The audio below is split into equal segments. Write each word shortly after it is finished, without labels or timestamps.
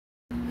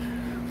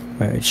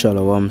Alright,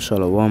 shalom,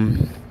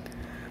 shalom.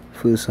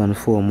 First and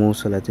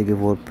foremost, I'd like to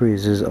give all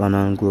praises,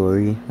 honor, and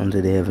glory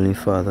unto the Heavenly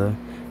Father,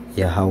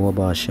 Yahweh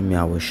Bahashem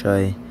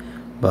Yahushai,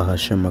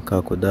 Bahashem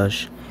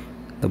Makakodash,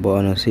 the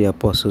Ba'anasi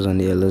apostles and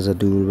the elders that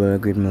do rule by a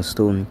great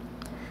millstone.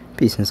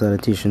 Peace and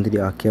salutation to the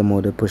Akia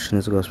mother pushing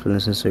his gospel in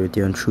sincerity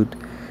and truth.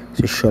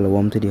 Say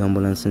shalom to the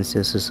humble and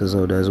sincere sisters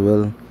out there as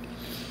well.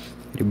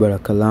 The brother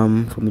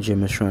Kalam from the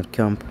James Restaurant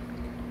Camp,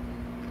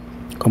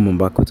 coming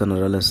back with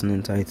another lesson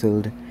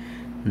entitled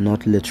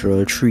Not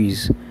Literal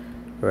Trees,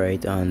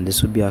 right? And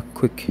this would be a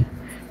quick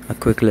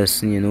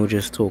lesson,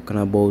 just talking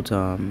about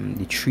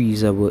the trees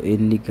that were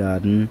in the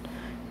garden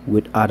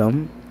with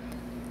Adam,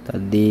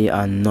 that they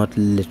are not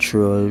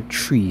literal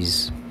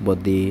trees,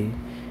 but they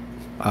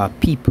are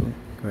people,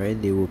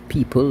 right? They were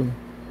people,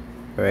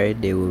 right?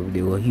 They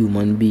were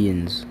human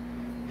beings.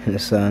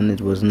 Understand? It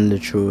wasn't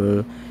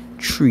literal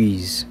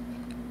trees,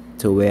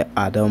 to where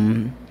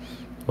Adam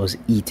was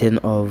eaten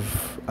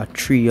of a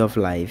tree of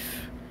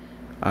life,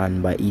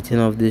 and by eating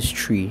of this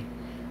tree,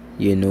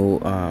 he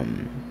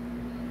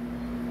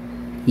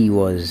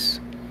was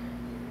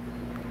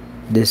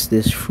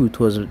this fruit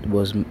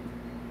was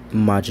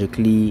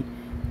magically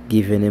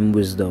giving him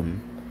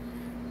wisdom.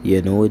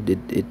 It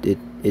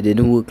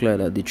didn't work like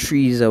that. The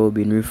trees that were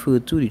being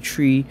referred to, the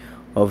tree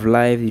of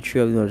life, the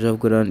tree of the knowledge of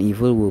good and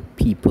evil, were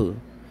people,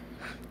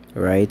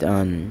 right?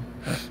 And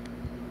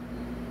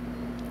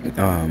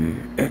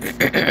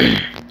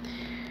the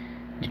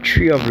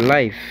tree of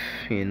life,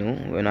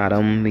 when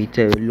Adam made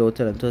the Lord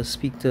tell him to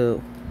speak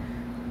to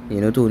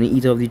only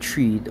eat of the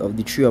tree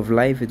of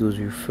life, it was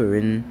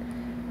referring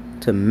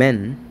to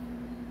men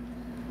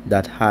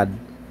that had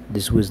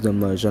this wisdom,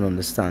 knowledge, and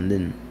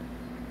understanding.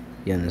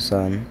 You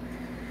understand?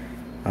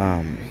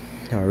 I'll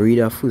read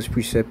our first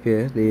precept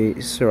here,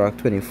 the Sirach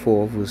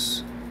 24,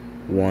 verse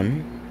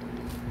 1,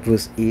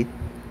 verse 8.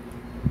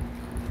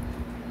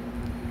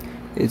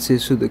 It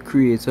says, "So the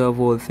Creator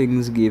of all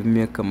things gave me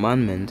a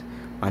commandment,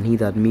 and he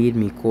that made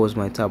me caused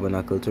my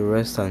tabernacle to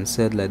rest, and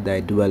said, Let thy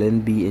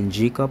dwelling be in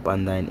Jacob,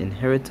 and thine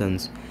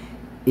inheritance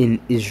in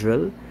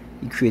Israel.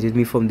 He created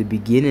me from the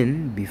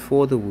beginning,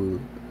 before the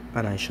world,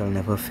 and I shall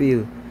never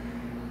fail.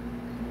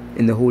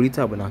 In the holy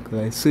tabernacle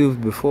I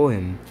served before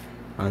him,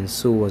 and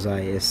so was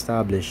I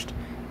established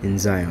in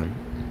Zion."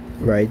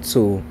 Right?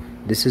 So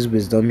this is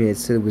wisdom here. It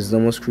said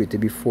wisdom was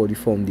created before the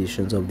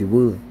foundations of the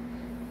world.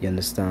 You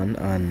understand?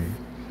 And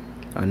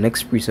our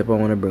next precept I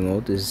want to bring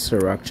out is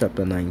Sirach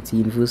chapter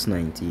 19, verse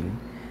 19,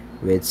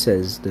 where it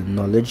says, "The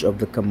knowledge of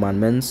the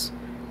commandments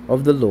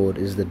of the Lord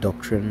is the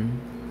doctrine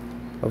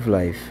of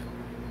life,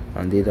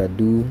 and they that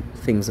do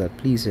things that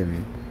please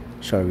him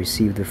shall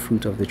receive the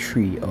fruit of the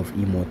tree of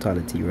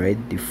immortality."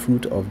 Right? The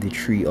fruit of the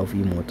tree of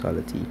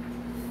immortality.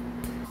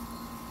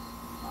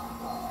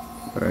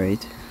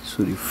 Right?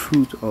 So the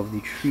fruit of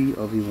the tree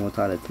of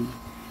immortality.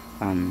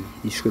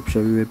 The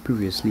scripture we read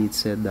previously, it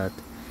said that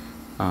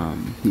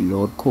the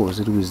Lord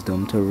caused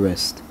wisdom to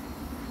rest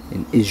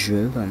in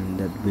Israel, and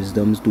that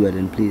wisdom's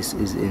dwelling place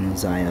is in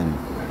Zion.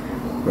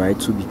 Right?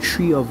 So the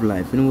tree of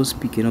life, when it was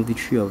speaking of the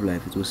tree of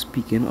life, it was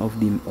speaking of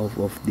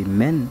the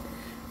men,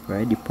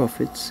 right? The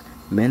prophets,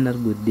 men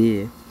that were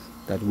there,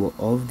 that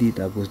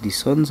was the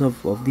sons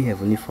of the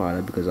Heavenly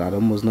Father, because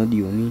Adam was not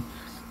the only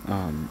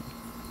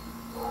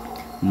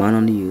man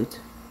on the earth,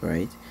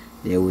 right?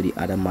 There were the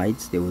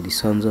Adamites, they were the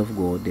sons of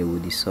God, they were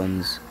the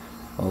sons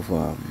of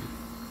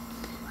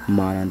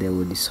man, and they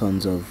were the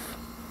sons of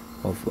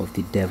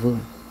the devil,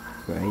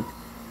 right?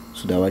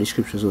 So that's why the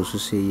scriptures also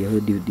say, "You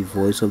heard the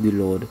voice of the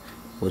Lord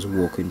was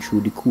walking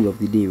through the cool of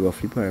the day,"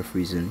 roughly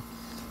paraphrasing,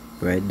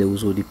 right?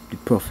 Those were the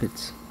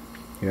prophets,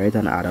 right?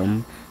 And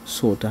Adam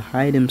sought to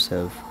hide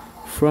himself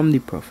from the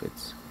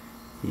prophets,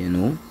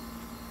 and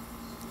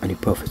the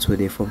prophets were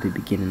there from the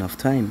beginning of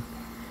time,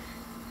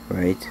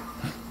 right?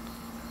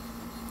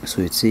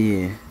 So it's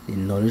the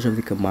knowledge of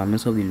the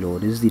commandments of the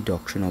Lord is the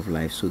doctrine of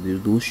life. So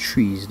those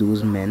trees,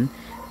 those men,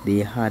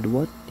 they had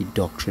what? The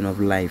doctrine of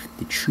life,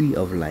 the tree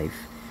of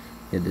life.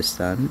 You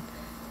understand?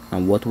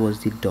 And what was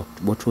the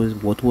what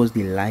was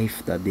the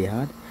life that they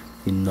had?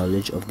 The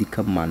knowledge of the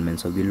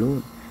commandments of the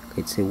Lord.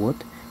 It say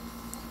what?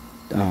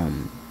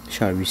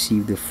 Shall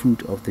receive the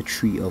fruit of the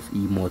tree of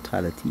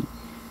immortality.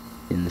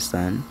 You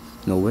understand?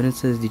 Now when it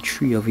says the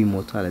tree of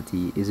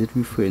immortality, is it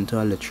referring to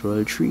a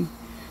literal tree?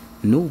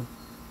 No.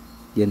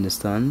 You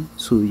understand?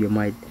 So you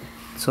might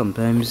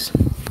sometimes,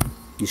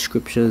 the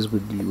scriptures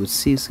would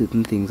say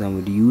certain things and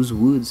would use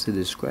words to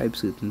describe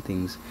certain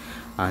things,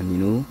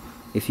 and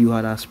if you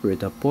had a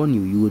spirit upon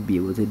you, you would be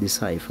able to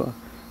decipher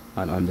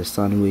and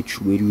understand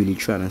which we're really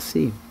trying to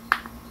say,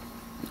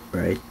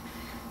 right?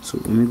 So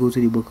when we go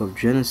to the book of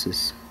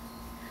Genesis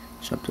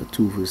chapter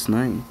 2 verse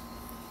 9,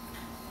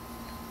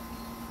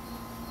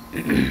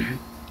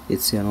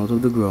 it's saying, "Out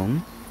of the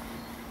ground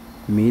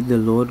made the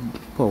Lord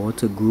power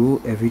to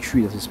grow every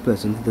tree that is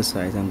pleasant to the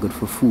sight and good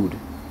for food."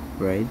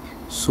 Right?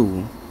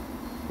 So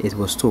it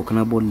was talking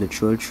about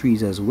literal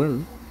trees as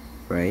well,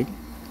 right?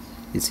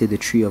 It said the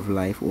tree of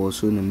life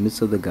also in the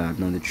midst of the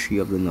garden, and the tree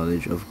of the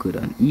knowledge of good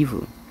and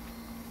evil.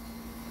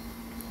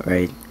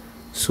 Right?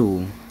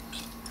 So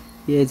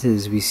here it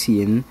is, we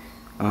seeing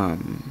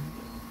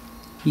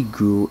he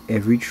grew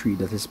every tree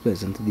that is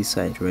pleasant to the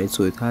sight, right?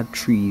 So it had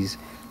trees,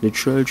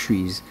 literal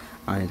trees,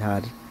 and it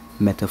had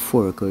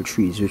metaphorical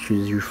trees, which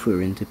is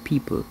referring to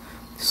people.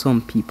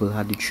 Some people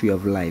had the tree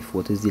of life.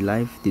 What is the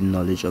life? The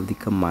knowledge of the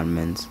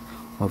commandments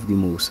of the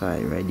Most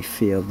High, right? The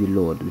fear of the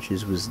Lord, which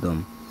is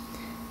wisdom,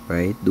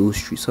 right? Those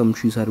trees, some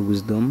trees had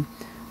wisdom,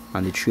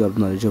 and the tree of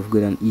knowledge of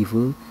good and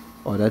evil.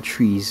 Other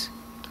trees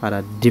had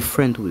a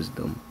different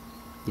wisdom.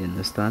 You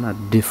understand? A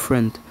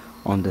different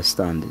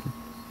understanding.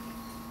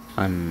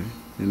 And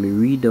let me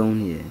read down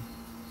here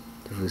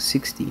to verse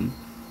 16.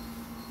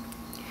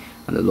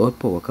 And the Lord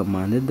power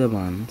commanded the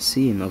man,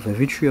 saying, Of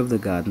every tree of the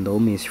garden thou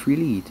mayest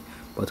freely eat,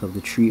 but of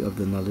the tree of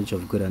the knowledge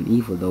of good and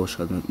evil thou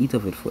shalt not eat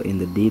of it, for in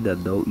the day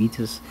that thou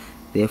eatest,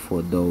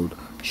 therefore thou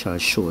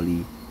shalt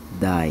surely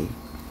die.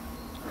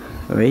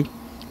 Alright?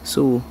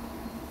 So,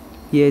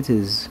 here it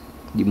is.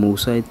 The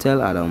Most High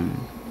tell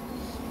Adam,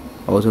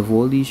 out of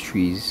all these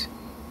trees,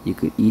 you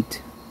could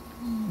eat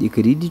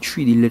the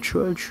tree, the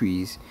literal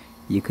trees.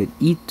 You could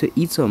eat. To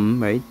eat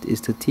some, right,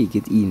 is to take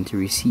it in, to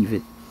receive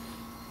it,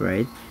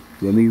 right?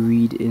 Let me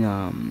read in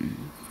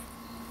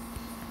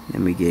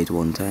let me get it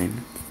one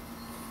time.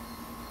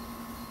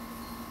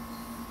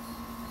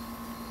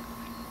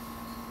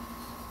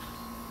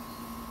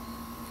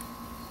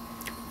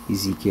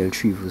 Ezekiel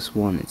 3 verse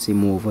 1. It says,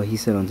 Moreover he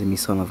said unto me,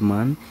 Son of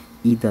man,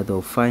 eat that thou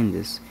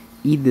findest,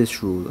 eat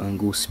this roll, and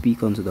go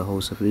speak unto the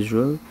house of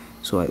Israel.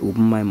 So I opened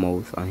my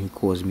mouth, and he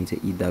caused me to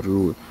eat that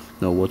roll.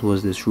 Now what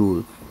was this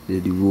roll? The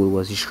roll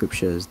was the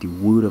scriptures, the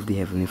word of the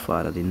Heavenly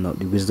Father,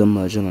 the wisdom,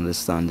 knowledge, and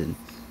understanding.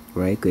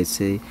 Right? Because it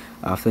say,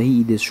 after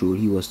he eat this roll,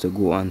 he was to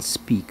go and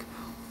speak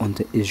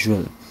unto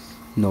Israel.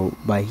 Now,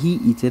 by he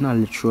eating a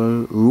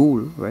literal roll,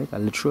 right, a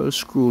literal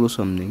scroll or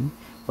something,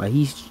 by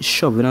he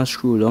shoving a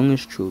scroll down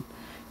his throat,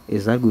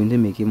 is that going to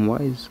make him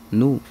wise?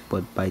 No.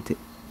 But by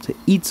to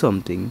eat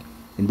something,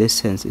 in this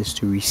sense, is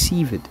to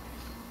receive it.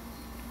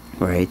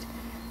 Right?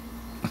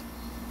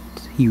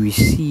 He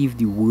received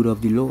the word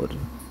of the Lord.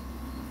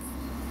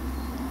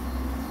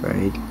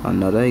 Right?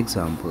 Another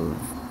example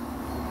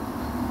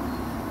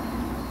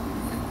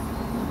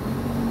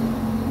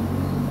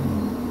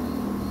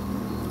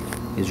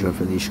is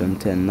Revelation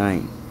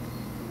 10:9.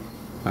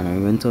 And I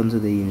went unto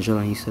the angel,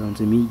 and he said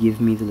unto me,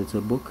 Give me the little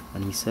book.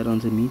 And he said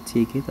unto me,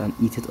 Take it and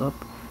eat it up,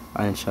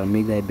 and it shall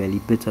make thy belly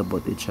bitter,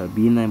 but it shall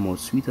be in thy mouth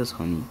sweet as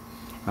honey.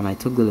 And I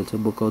took the little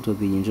book out of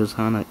the angel's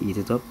hand and ate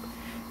it up,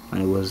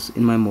 and it was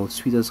in my mouth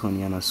sweet as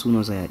honey. And as soon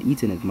as I had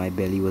eaten it, my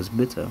belly was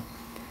bitter.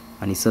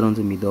 And he said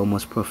unto me, Thou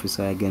must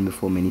prophesy again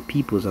before many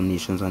peoples and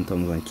nations and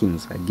tongues and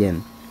kings.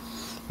 Again,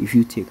 if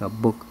you take a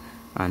book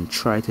and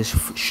try to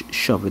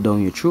shove it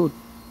down your throat,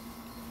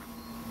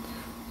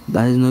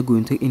 that is not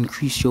going to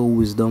increase your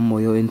wisdom or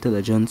your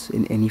intelligence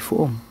in any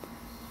form,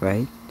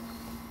 right?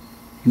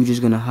 You're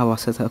just going to have a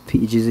set of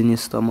pages in your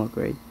stomach,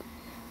 right?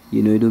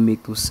 You know, it don't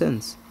make no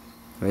sense,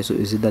 right? So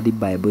is it that the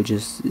Bible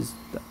just is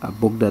a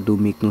book that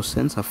don't make no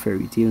sense, a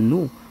fairy tale?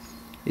 No.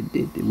 It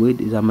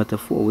is a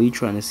metaphor. What are you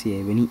trying to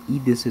say? When you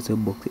eat this, it's a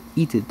book to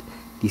eat it.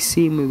 The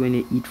same way when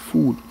you eat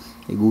food,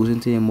 it goes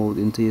into your mouth,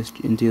 into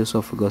your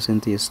esophagus,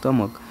 into your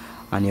stomach,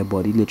 and your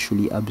body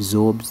literally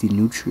absorbs the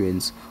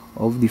nutrients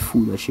of the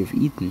food that you've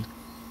eaten.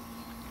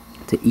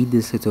 To eat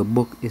this little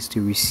book is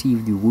to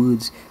receive the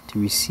words,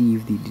 to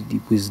receive the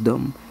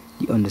wisdom,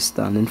 the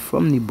understanding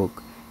from the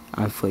book,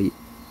 and for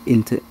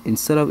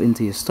instead of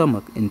into your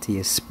stomach, into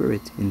your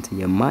spirit, into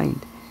your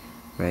mind,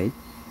 right?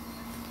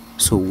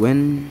 So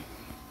when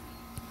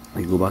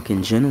we go back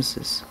in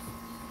Genesis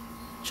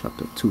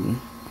chapter 2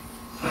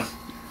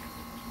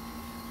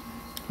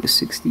 verse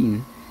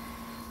 16,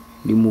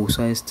 the Most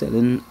High is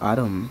telling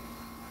Adam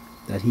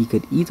that he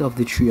could eat of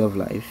the tree of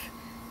life,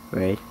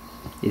 right?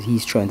 That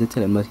he's trying to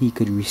tell him that he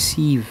could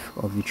receive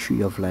of the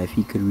tree of life.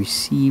 He could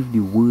receive the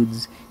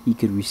words, he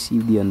could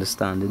receive the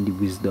understanding, the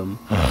wisdom,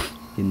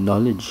 the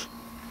knowledge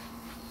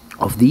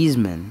of these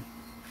men,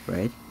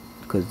 right?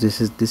 Because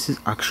this is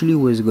actually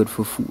what is good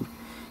for food.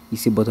 He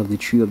said, But of the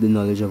tree of the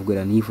knowledge of good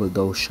and evil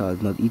thou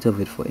shalt not eat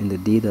of it, for in the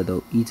day that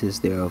thou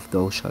eatest thereof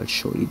thou shalt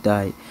surely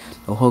die.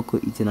 Now how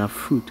could eating a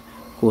fruit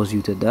cause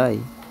you to die?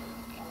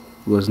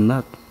 It was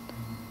not.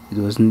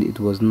 It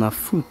was not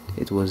fruit.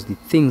 It was the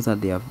things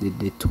that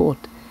they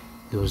taught.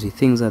 It was the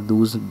things that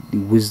the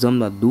wisdom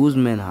that those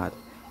men had,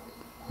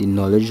 the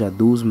knowledge that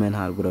those men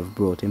had would have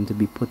brought him to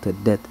be put to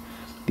death,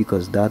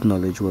 because that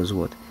knowledge was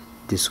what?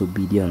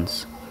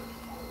 Disobedience.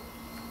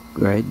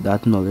 Right?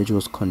 That knowledge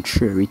was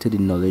contrary to the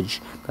knowledge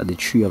that the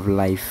tree of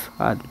life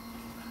had.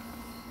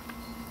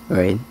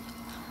 Right?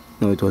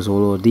 Now it was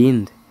all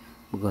ordained,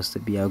 because to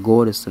be a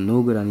God is to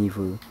know good and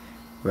evil.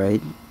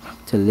 Right?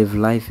 To live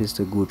life is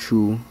to go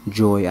through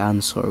joy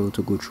and sorrow,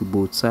 to go through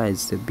both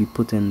sides, to be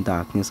put in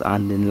darkness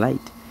and in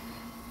light.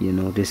 You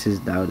know, this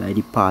is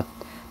the path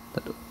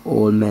that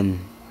all men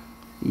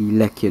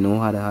elect, you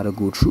know, how to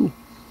go through.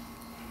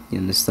 You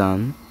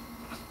understand?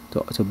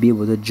 To be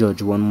able to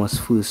judge, one must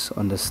first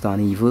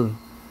understand evil,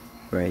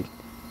 right?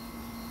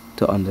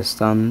 To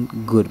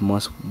understand good,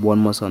 one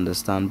must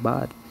understand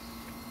bad.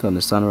 to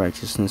understand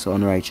righteousness,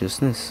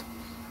 unrighteousness,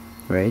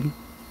 right?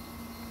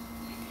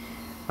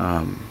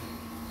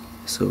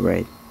 So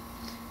right,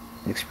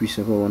 next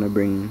precept I want to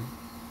bring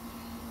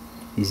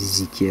is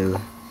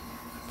Ezekiel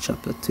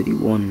chapter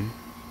 31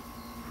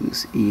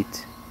 verse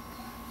 8.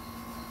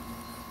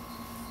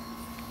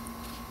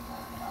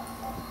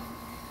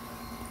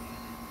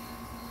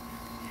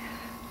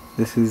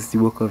 This is the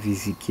book of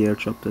Ezekiel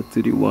chapter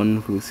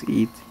 31 verse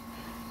 8.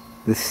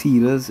 The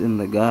cedars in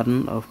the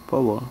garden of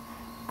power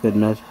could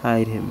not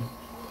hide him.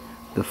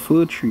 The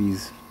fir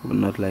trees were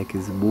not like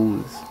his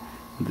boughs.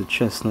 The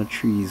chestnut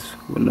trees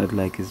were not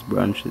like his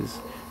branches.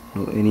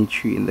 Nor any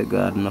tree in the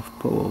garden of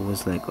power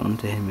was like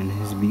unto him in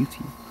his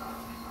beauty.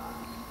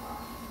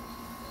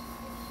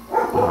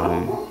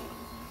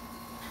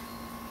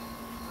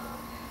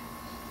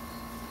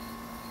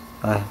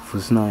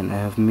 Verse 9, I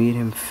have made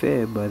him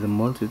fair by the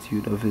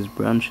multitude of his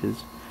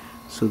branches,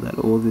 so that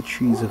all the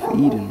trees of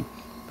Eden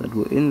that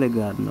were in the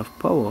garden of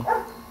power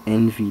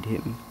envied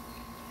him.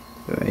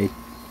 Right?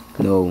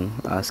 Now,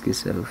 ask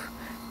yourself,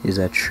 is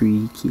a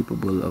tree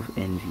capable of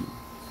envy?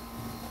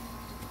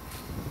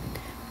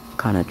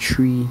 Can a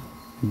tree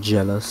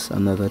jealous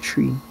another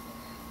tree?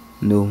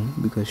 No,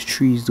 because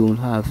trees don't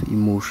have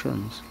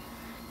emotions.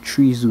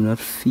 Trees do not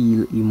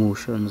feel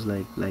emotions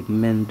like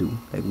men do,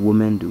 like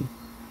women do.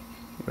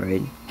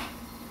 Right?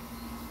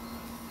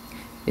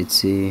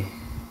 It's the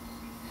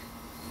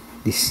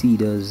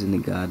cedars in the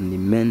garden, the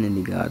men in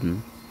the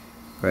garden,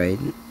 right?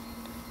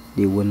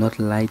 They were not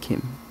like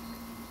him.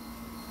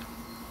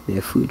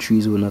 The fruit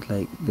trees were not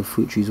like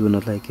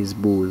his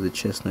boughs. The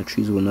chestnut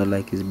trees were not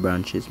like his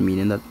branches,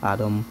 meaning that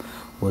Adam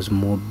was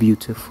more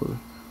beautiful.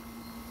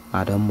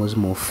 Adam was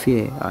more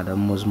fair.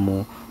 Adam was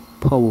more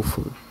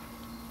powerful,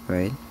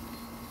 right?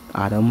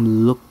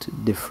 Adam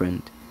looked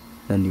different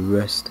than the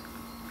rest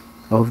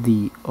of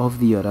the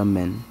other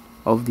men,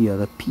 of the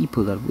other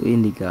people that were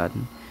in the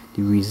garden.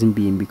 The reason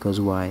being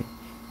because why?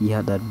 He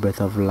had that breath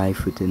of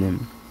life within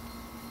him.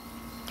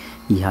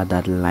 He had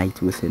that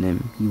light within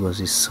him. He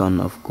was a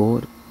son of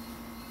God,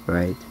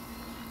 right?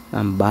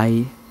 And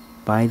by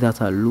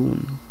that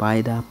alone,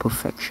 by that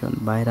perfection,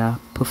 by that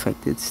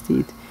perfected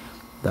state,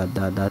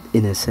 that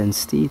innocent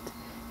state,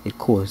 it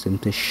caused him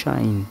to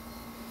shine.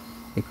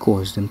 It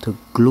caused him to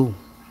glow,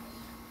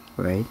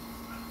 right?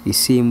 The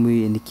same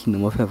way in the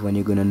kingdom of heaven,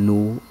 you're gonna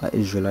know an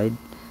Israelite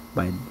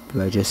by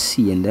just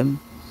seeing them.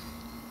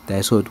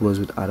 That's how it was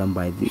with Adam.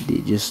 By they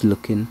just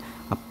looking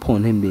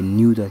upon him, they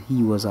knew that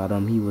he was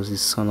Adam. He was the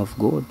son of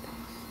God.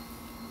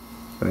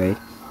 Right?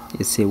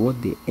 It say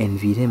what? They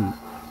envied him.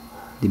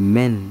 The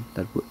men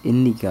that were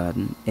in the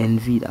garden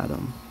envied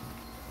Adam.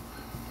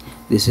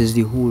 This is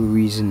the whole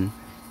reason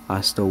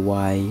as to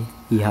why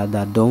he had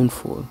that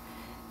downfall,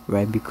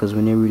 right? Because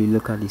when you really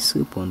look at the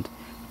serpent,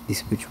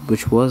 this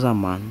which was a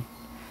man,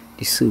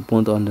 the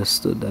serpent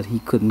understood that he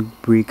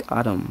couldn't break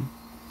Adam,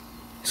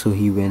 so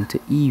he went to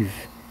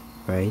Eve,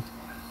 right?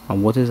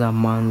 And what is a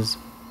man's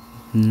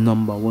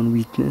number one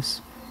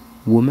weakness?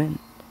 Woman.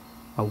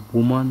 A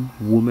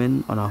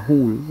woman on a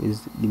whole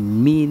is the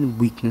main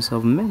weakness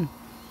of men.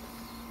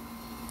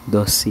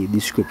 Thus say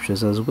the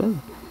scriptures as well.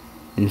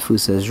 In 1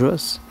 Ezra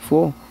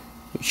 4,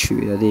 it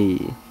shows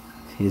that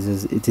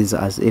it is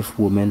as if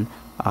women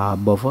are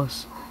above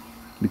us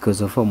because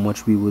of how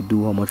much we would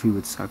do, how much we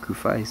would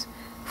sacrifice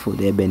for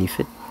their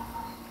benefit.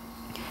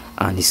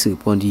 And the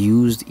serpent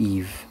used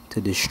Eve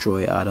to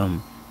destroy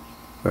Adam,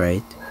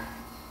 right?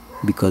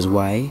 Because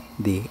why?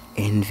 They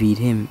envied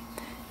him.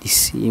 The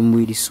same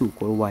way the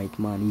so-called white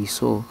man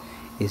Esau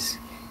is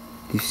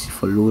this: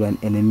 for lo, thine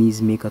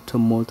enemies make a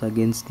tumult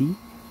against thee,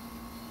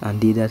 and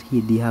they that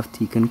hate thee have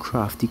taken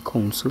crafty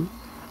counsel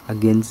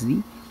against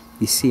thee.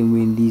 The same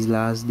way in these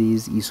last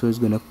days, Esau is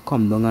going to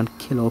come down and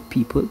kill our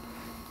people.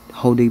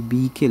 How they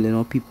be killing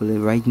our people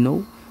right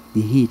now?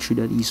 The hatred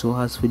that Esau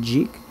has for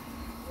Jake,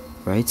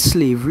 right?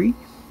 Slavery,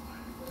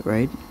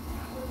 right?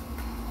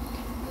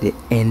 They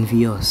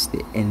envy us.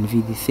 They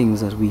envy the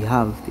things that we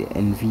have. They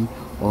envy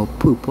our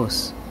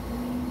purpose.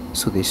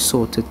 So they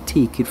sought to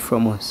take it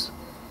from us.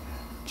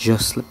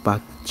 Just like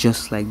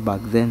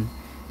back then.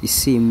 The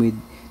same way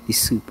the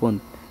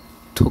serpent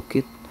took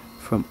it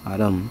from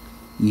Adam,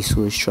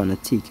 Esau is trying to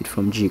take it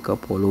from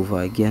Jacob all over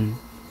again.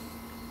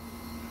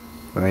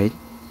 Right?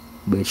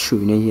 But it's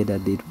showing you here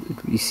that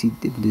you see,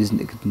 there's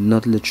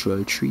not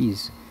literal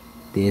trees.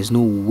 There's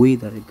no way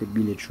that it could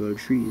be literal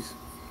trees.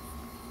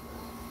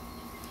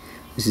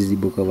 This is the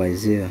book of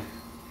Isaiah,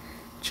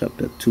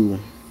 chapter 2,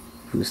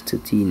 verse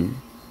 13.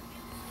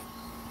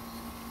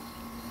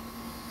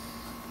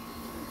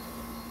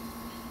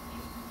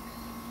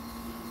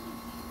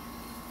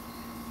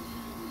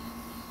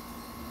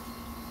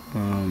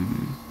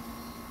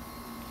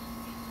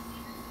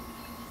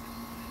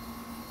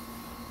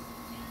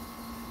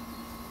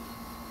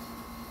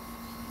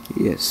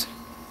 Yes,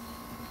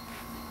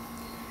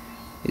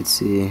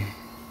 it's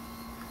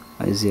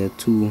Isaiah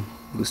 2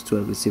 verse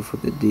 12. It says, for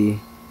the day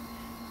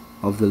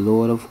of the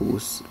Lord of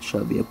hosts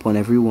shall be upon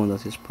everyone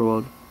that is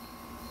proud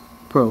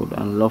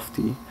and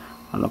lofty,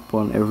 and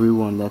upon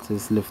everyone that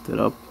is lifted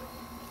up,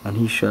 and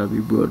he shall be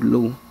brought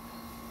low,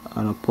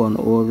 and upon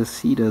all the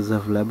cedars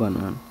of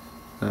Lebanon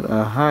that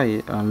are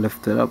high and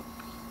lifted up,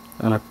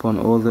 and upon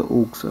all the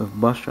oaks of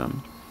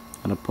Bashan,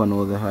 and upon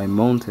all the high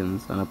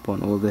mountains, and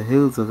upon all the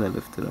hills that are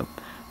lifted up,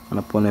 and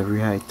upon every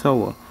high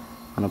tower,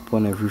 and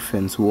upon every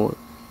fence wall.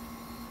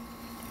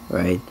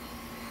 Right?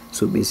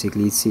 So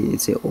basically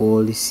it's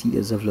all the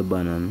cedars of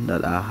Lebanon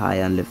that are high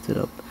and lifted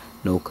up.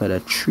 Now could a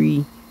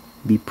tree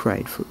be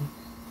prideful?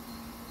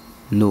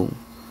 No.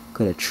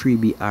 Could a tree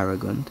be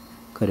arrogant?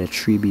 Could a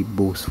tree be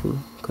boastful?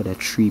 Could a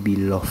tree be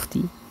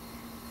lofty?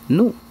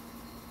 No.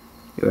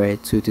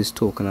 Right? So it is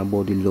talking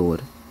about the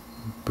Lord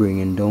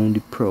bringing down the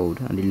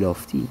proud and the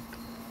lofty.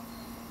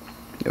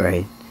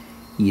 Right?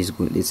 He is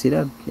going. They say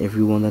that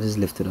everyone that is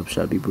lifted up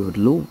shall be brought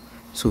low.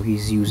 So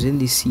he's using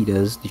the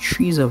cedars, the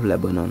trees of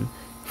Lebanon,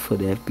 for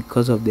their,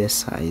 because of their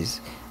size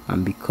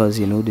and because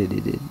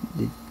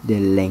their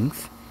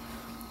length.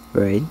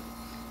 Right?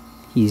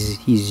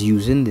 He's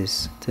using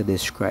this to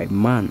describe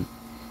man,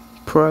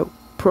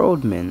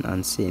 proud men,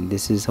 and saying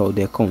this is how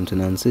their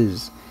countenance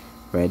is.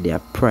 Right? They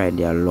are pride,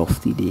 they are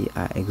lofty, they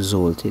are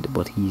exalted,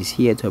 but he's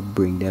here to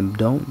bring them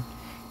down.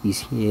 He's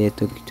here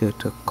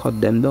to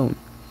cut them down.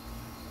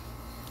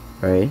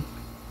 Right?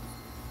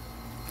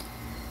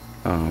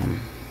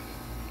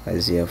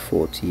 Isaiah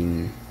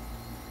 14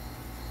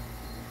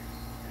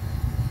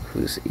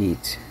 verse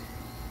 8.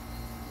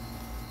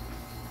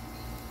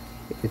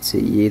 It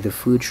says, yea, the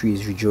fruit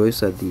trees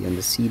rejoice at thee, and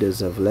the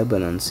cedars of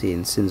Lebanon,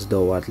 saying, since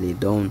thou art laid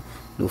down,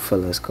 no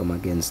fellow has come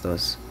against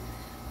us.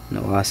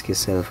 Now ask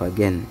yourself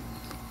again,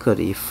 could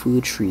a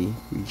fruit tree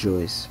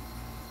rejoice?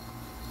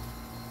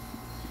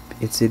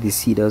 It said the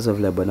cedars of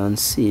Lebanon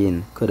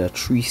saying, could a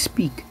tree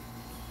speak?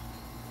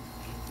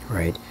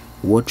 Right?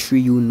 What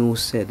tree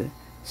said,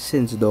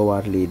 since thou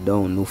art laid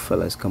down, no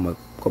fellow has come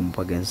up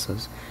against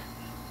us?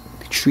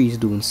 The trees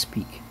don't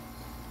speak.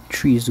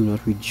 Trees do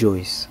not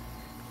rejoice.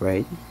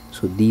 Right?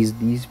 So these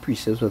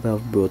precepts that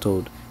I've brought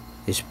out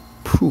is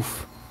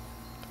proof,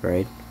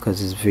 right? Because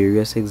there's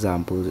various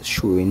examples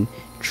showing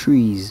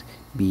trees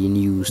being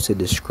used to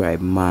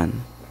describe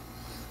man.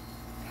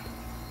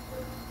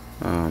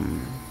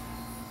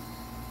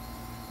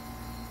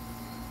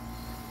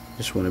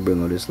 Just want to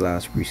bring out this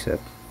last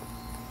precept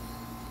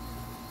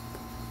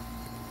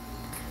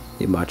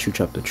in Matthew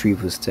chapter 3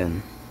 verse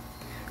 10.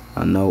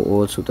 And now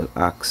also that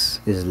axe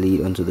is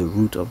laid unto the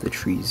root of the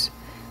trees.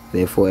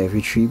 Therefore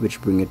every tree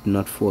which bringeth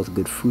not forth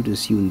good fruit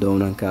is hewn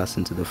down and cast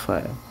into the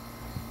fire.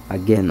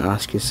 Again,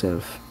 ask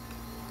yourself,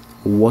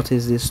 what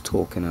is this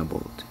talking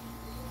about?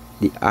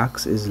 The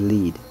axe is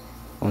laid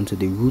unto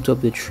the root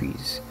of the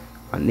trees,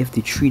 and if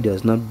the tree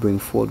does not bring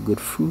forth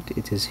good fruit,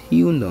 it is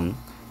hewn down,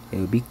 it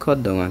will be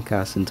cut down and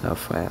cast into a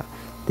fire.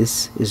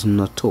 This is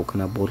not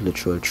talking about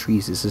literal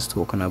trees, this is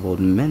talking about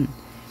men.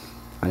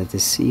 And it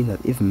is saying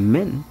that if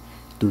men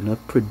do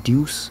not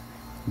produce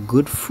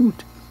good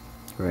fruit,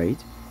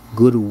 right,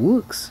 good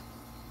works,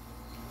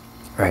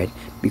 right,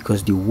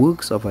 because the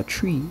works of a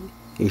tree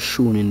is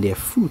shown in their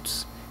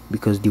fruits,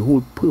 because the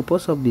whole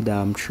purpose of the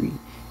damn tree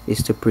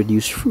is to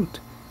produce fruit,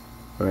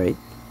 right?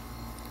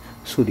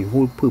 So the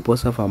whole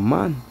purpose of a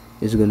man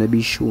is going to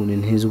be shown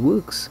in his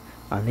works,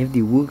 and if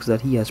the works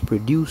that he has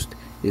produced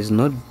is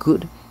not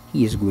good,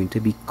 he is going to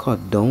be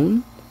cut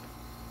down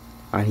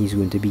and he's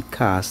going to be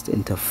cast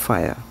into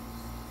fire.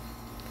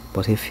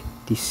 But if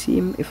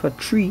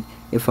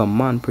a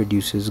man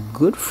produces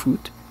good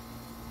fruit,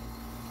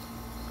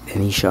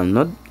 then he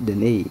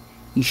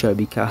shall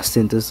be cast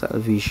into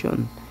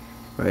salvation.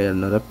 Right?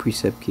 Another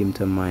precept came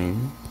to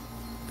mind.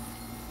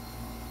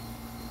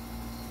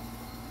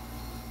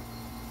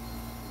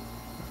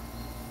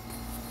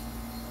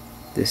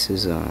 This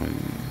is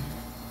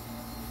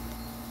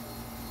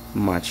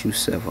Matthew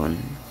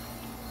 7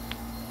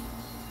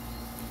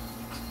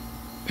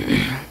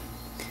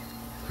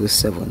 verse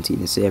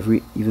 17. It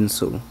says, even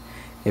so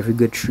every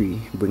good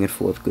tree bringeth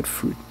forth good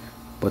fruit,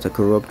 but a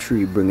corrupt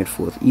tree bringeth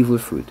forth evil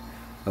fruit.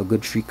 A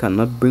good tree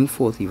cannot bring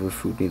forth evil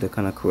fruit, neither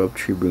can a corrupt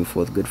tree bring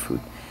forth good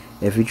fruit.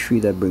 Every tree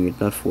that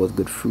bringeth not forth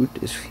good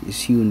fruit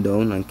is hewn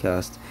down and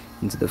cast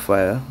into the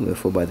fire.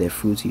 Wherefore by their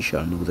fruits ye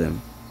shall know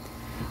them.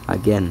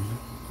 Again,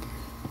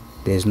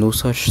 there's no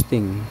such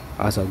thing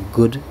as a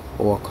good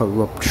or a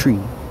corrupt tree.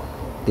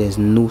 There's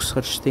no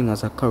such thing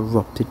as a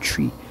corrupted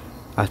tree.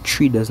 A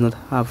tree does not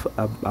have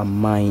a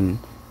mind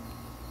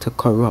to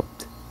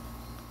corrupt.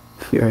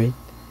 Right?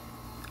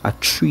 A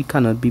tree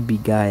cannot be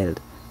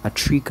beguiled. A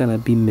tree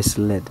cannot be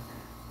misled.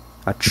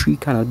 A tree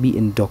cannot be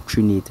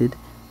indoctrinated.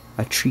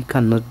 A tree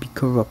cannot be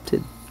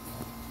corrupted.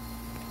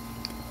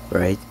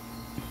 Right?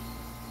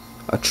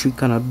 A tree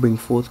cannot bring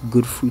forth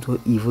good fruit or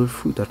evil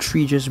fruit. A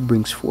tree just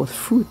brings forth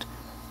fruit.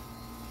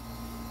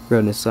 You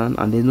understand?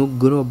 And there's no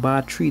good or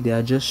bad tree. They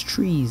are just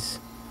trees.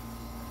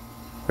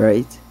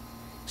 Right?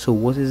 So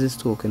what is this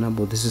talking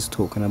about? This is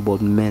talking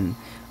about men.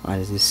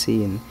 And it is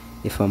saying,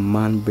 if a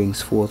man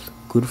brings forth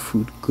good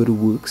fruit, good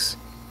works,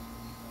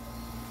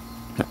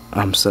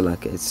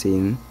 it's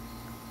saying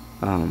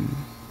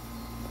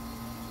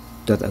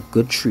that a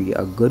good tree,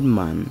 a good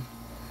man,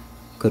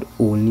 could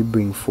only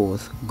bring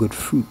forth good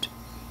fruit.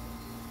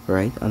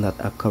 right? And that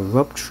a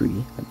corrupt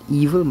tree, an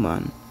evil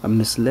man, a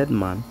misled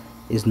man,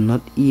 is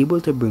not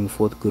able to bring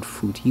forth good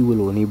fruit. He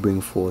will only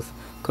bring forth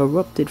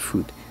corrupted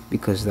fruit,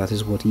 because that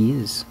is what he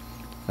is.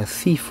 A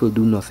thief will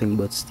do nothing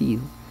but steal.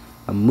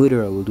 A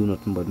murderer will do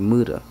nothing but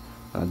murder.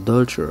 An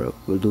adulterer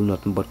will do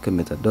nothing but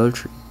commit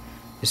adultery.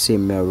 The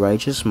same way a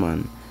righteous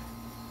man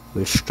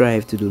will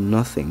strive to do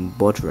nothing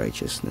but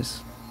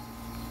righteousness.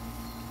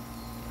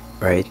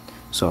 Right?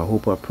 So I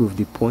hope I proved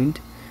the point.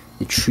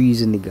 The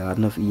trees in the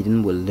Garden of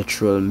Eden were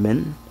literal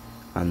men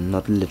and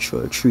not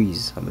literal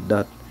trees. And with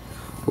that,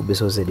 hope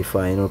this was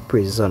edifying. Our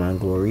praises, honor, and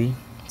glory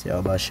to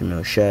Abba Shem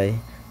Yahushai,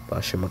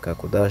 Bashem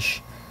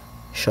Makakodash.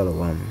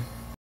 Shalom.